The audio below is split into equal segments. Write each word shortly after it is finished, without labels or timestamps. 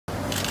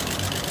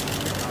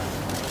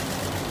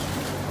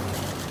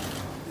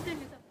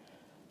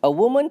A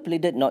woman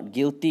pleaded not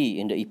guilty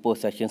in the Ipoh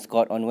Sessions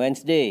Court on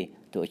Wednesday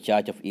to a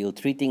charge of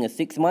ill-treating a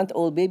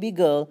 6-month-old baby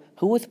girl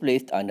who was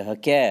placed under her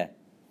care.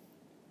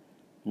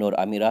 Nur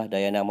Amirah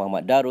Dayana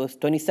Muhammad Darus,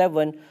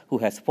 27, who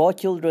has 4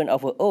 children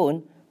of her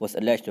own, was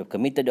alleged to have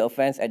committed the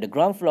offence at the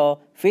ground floor,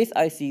 Face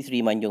IC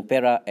Sri Manjung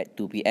Perak at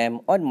 2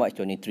 p.m. on March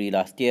 23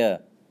 last year.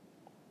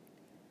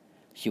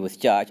 She was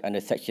charged under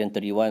Section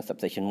 31,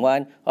 Subsection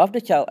 1 of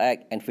the Child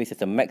Act and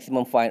faces a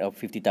maximum fine of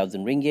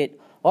 50,000 ringgit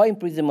or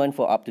imprisonment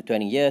for up to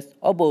 20 years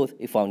or both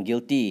if found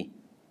guilty.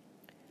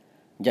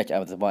 Judge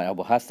Azman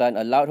Abu Hassan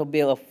allowed her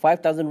bail of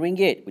 5,000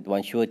 ringgit with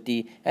one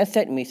surety and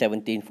set May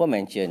 17 for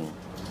mention.